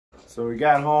So we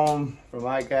got home from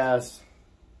ICAST.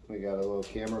 We got a little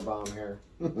camera bomb here.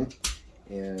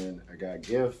 And I got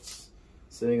gifts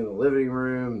sitting in the living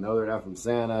room. No, they're not from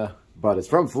Santa, but it's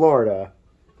from Florida.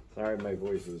 Sorry, my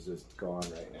voice is just gone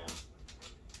right now.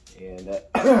 And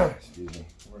excuse me,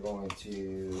 we're going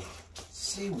to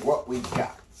see what we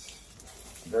got.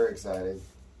 I'm very excited.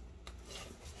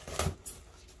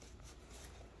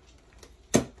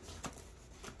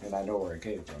 And I know where it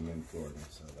came from, in Florida,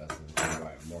 so that's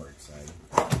why I'm more excited.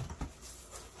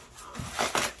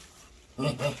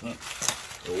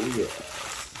 Oh yeah.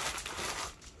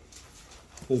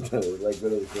 Like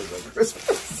literally feels like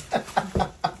Christmas.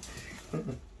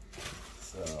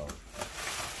 So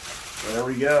there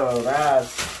we go.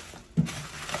 That's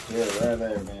right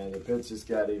there, man. The pitch just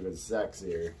got even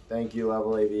sexier. Thank you,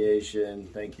 Level Aviation.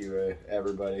 Thank you,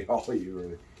 everybody. All of you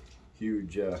are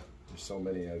huge. There's so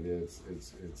many of you.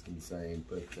 It's insane.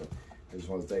 But I just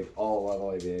want to thank all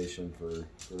Level Aviation for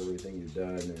everything you've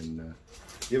done and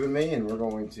given me. And we're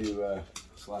going to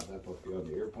slap that puppy on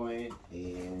the airplane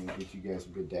and get you guys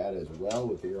some good data as well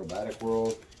with the aerobatic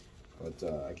world. But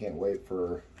I can't wait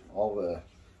for all the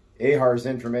AHRS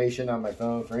information on my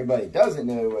phone. For anybody that doesn't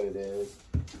know what it is,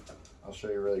 I'll show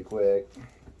you really quick.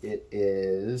 It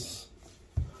is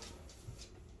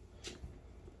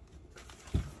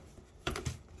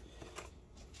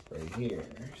right here.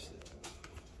 So,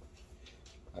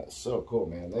 that's so cool,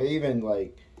 man. They even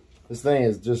like, this thing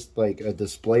is just like a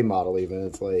display model even.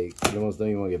 It's like, you almost don't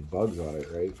even want to get bugs on it,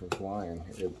 right, from flying.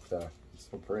 It's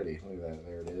so pretty. Look at that,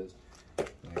 there it is. I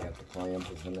got the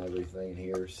clamps and everything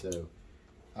here, so,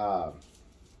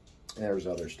 and there's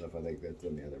other stuff I think that's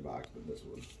in the other box, but this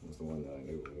one was the one that I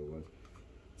knew what it was.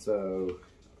 So,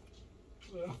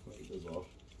 well, take this off.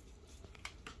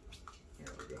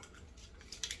 There we go.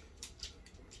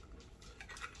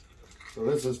 So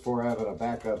this is for having a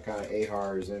backup kind of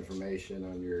AHRS information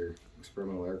on your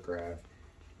experimental aircraft,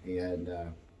 and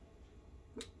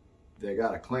they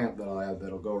got a clamp that I'll have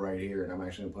that'll go right here, and I'm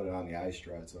actually gonna put it on the eye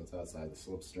strut so it's outside the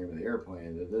slipstream of the airplane.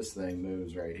 And this thing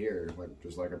moves right here, like,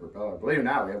 just like a propeller. Believe it or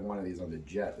not, we have one of these on the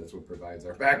jet. That's what provides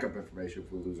our backup information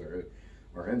if we lose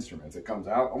our instruments. It comes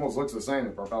out, almost looks the same.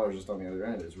 The propeller's just on the other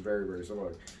end. It's very, very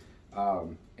similar.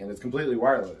 And it's completely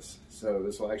wireless. So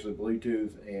this will actually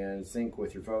Bluetooth and sync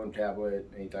with your phone, tablet,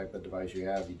 any type of device you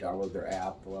have. You download their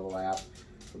app, the Level app,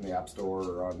 from the App Store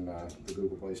or on the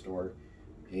Google Play Store.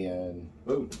 And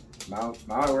boom, mount it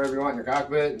wherever you want in your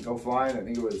cockpit and go flying. I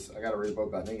think it was, I got a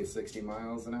rebook, but I think it's 60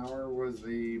 miles an hour was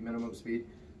the minimum speed.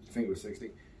 I think it was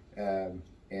 60. And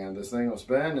this thing will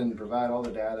spin and provide all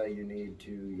the data you need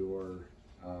to your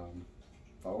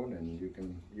phone, and you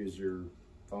can use your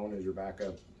phone as your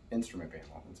backup instrument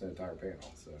panel. It's an entire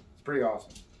panel, so it's pretty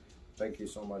awesome. Thank you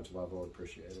so much, Level.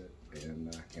 Appreciate it,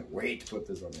 and I can't wait to put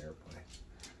this on the airplane.